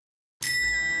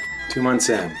2 months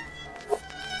in.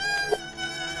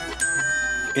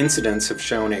 Incidents have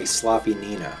shown a sloppy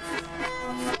Nina.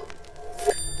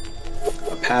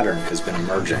 A pattern has been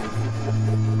emerging.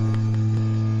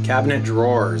 Cabinet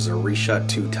drawers are reshut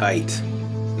too tight.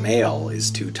 Mail is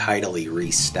too tidily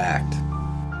restacked.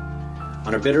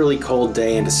 On a bitterly cold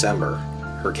day in December,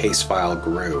 her case file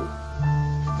grew.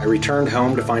 I returned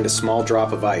home to find a small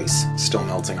drop of ice still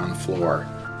melting on the floor.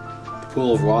 The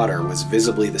pool of water was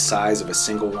visibly the size of a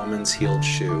single woman's heeled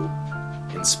shoe.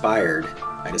 Inspired,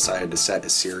 I decided to set a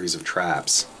series of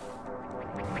traps.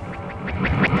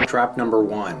 Trap number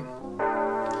 1.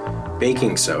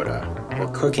 Baking soda or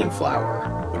cooking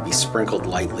flour would be sprinkled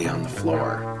lightly on the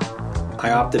floor.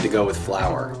 I opted to go with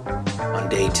flour. On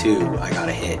day 2, I got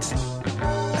a hit.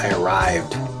 I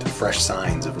arrived to fresh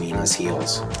signs of Nina's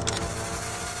heels.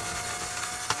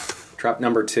 Trap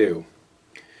number 2.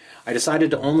 I decided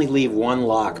to only leave one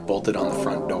lock bolted on the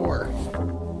front door.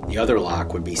 The other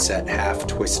lock would be set half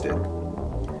twisted.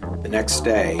 The next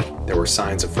day, there were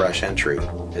signs of fresh entry,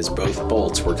 as both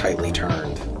bolts were tightly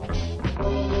turned.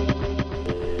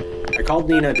 I called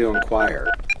Nina to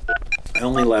inquire. I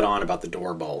only let on about the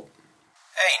door bolt.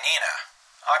 Hey, Nina.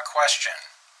 Odd question,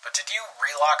 but did you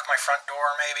relock my front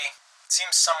door, maybe? It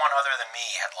seems someone other than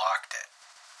me had locked it.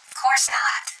 Of course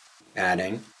not.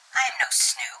 Adding, I am no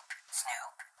Snoop.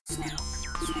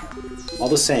 all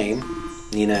the same,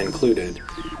 Nina included,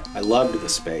 I loved the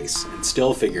space and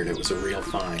still figured it was a real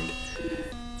find.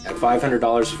 At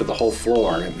 $500 for the whole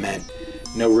floor, it meant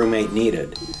no roommate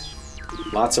needed.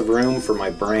 Lots of room for my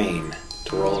brain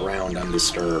to roll around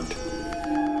undisturbed.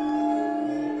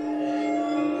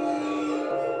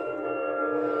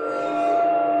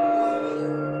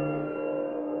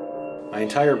 My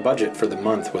entire budget for the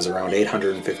month was around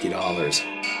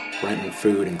 $850, rent and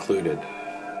food included.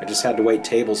 I just had to wait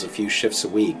tables a few shifts a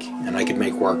week, and I could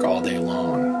make work all day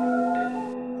long.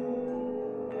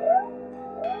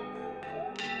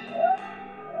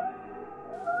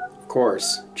 Of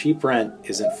course, cheap rent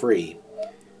isn't free.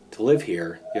 To live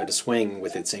here, you had to swing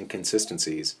with its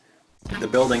inconsistencies. The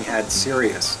building had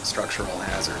serious structural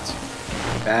hazards.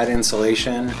 Bad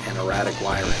insulation and erratic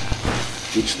wiring.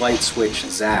 Each light switch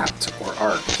zapped or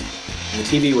arced, and the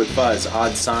TV would buzz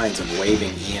odd signs of waving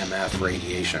EMF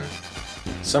radiation.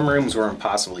 Some rooms were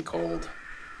impossibly cold.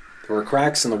 There were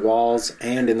cracks in the walls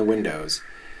and in the windows,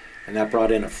 and that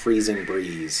brought in a freezing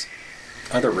breeze.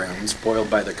 Other rooms, boiled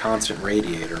by the constant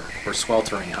radiator, were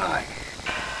sweltering hot,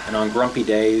 and on grumpy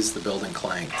days, the building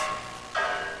clanked.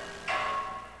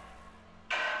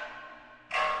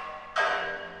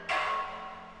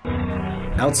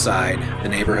 Outside, the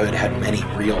neighborhood had many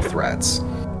real threats.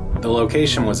 The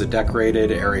location was a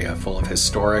decorated area full of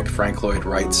historic Frank Lloyd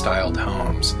Wright-styled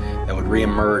homes that would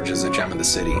re-emerge as a gem of the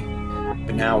city.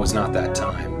 But now was not that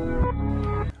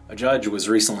time. A judge was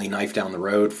recently knifed down the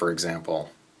road, for example,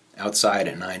 outside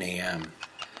at 9 a.m.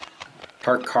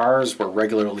 Parked cars were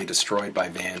regularly destroyed by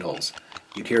vandals.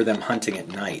 You'd hear them hunting at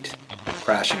night,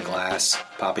 crashing glass,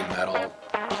 popping metal,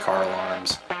 car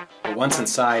alarms. But once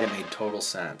inside, it made total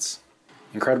sense.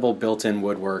 Incredible built-in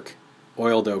woodwork,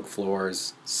 oiled oak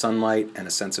floors, sunlight, and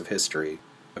a sense of history.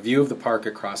 A view of the park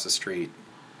across the street.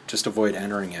 Just avoid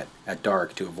entering it at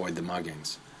dark to avoid the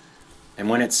muggings. And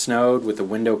when it snowed, with the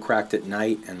window cracked at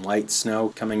night and light snow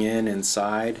coming in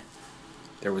inside,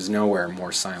 there was nowhere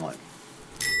more silent.